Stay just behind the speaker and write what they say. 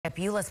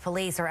Euless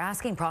police are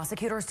asking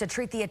prosecutors to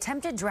treat the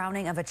attempted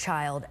drowning of a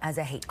child as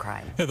a hate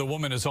crime. Yeah, the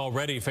woman is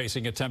already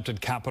facing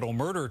attempted capital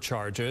murder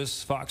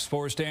charges. Fox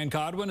 4's Dan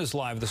Godwin is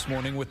live this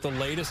morning with the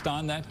latest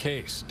on that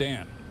case.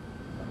 Dan.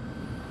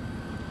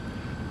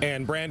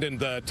 And Brandon,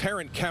 the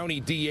Tarrant County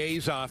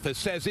DA's office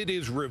says it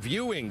is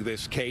reviewing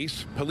this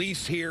case.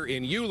 Police here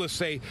in Euless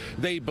say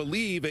they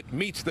believe it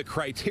meets the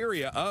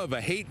criteria of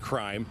a hate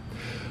crime.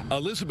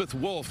 Elizabeth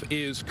Wolf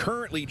is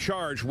currently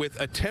charged with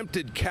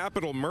attempted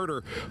capital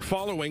murder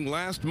following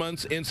last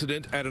month's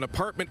incident at an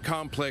apartment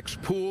complex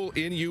pool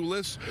in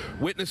Euless.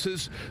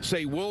 Witnesses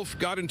say Wolf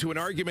got into an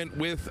argument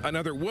with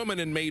another woman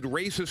and made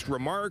racist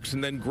remarks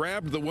and then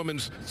grabbed the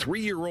woman's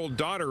 3-year-old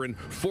daughter and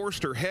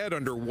forced her head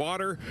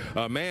underwater.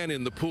 A man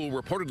in the pool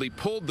reportedly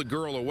pulled the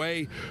girl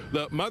away.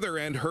 The mother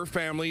and her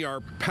family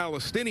are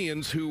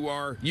Palestinians who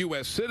are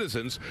U.S.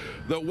 citizens.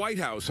 The White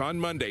House on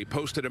Monday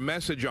posted a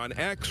message on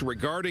X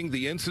regarding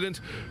the incident.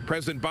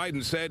 President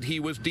Biden said he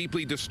was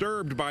deeply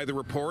disturbed by the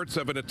reports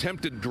of an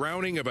attempted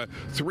drowning of a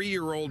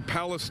 3-year-old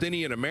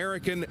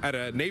Palestinian-American at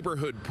a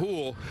neighborhood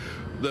pool.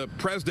 The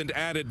president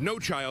added no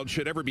child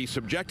should ever be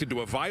subjected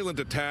to a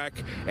violent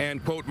attack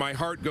and, quote, "My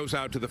heart goes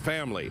out to the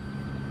family."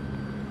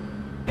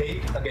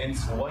 Hate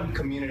against one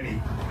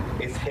community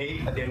is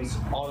hate against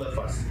all of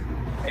us.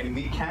 And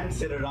we can't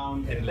sit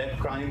around and let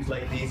crimes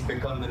like these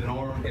become the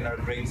norm in our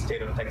great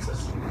state of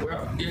Texas.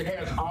 Well, it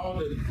has all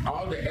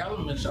the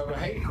elements of a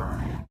hate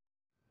crime.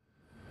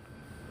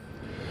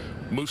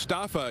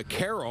 Mustafa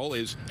Carroll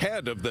is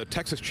head of the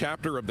Texas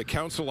chapter of the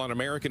Council on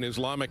American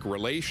Islamic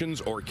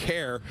Relations, or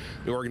CAIR.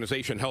 The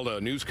organization held a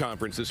news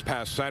conference this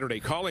past Saturday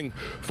calling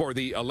for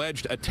the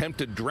alleged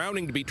attempted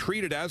drowning to be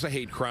treated as a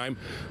hate crime.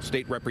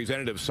 State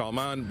Representative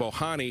Salman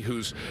Bohani,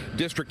 whose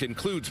district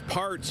includes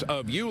parts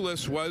of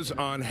Euless, was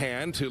on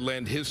hand to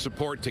lend his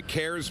support to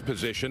CAIR's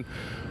position.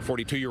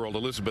 42-year-old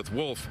Elizabeth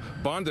Wolf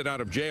bonded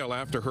out of jail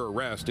after her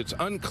arrest. It's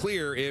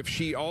unclear if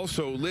she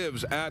also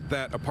lives at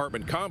that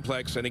apartment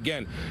complex, and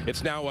again,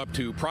 it's now up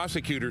to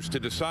prosecutors to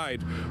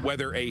decide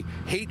whether a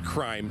hate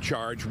crime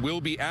charge will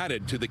be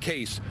added to the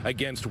case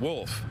against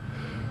Wolf.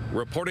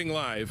 Reporting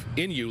live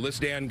in Euless,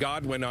 Dan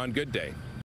Godwin on Good Day.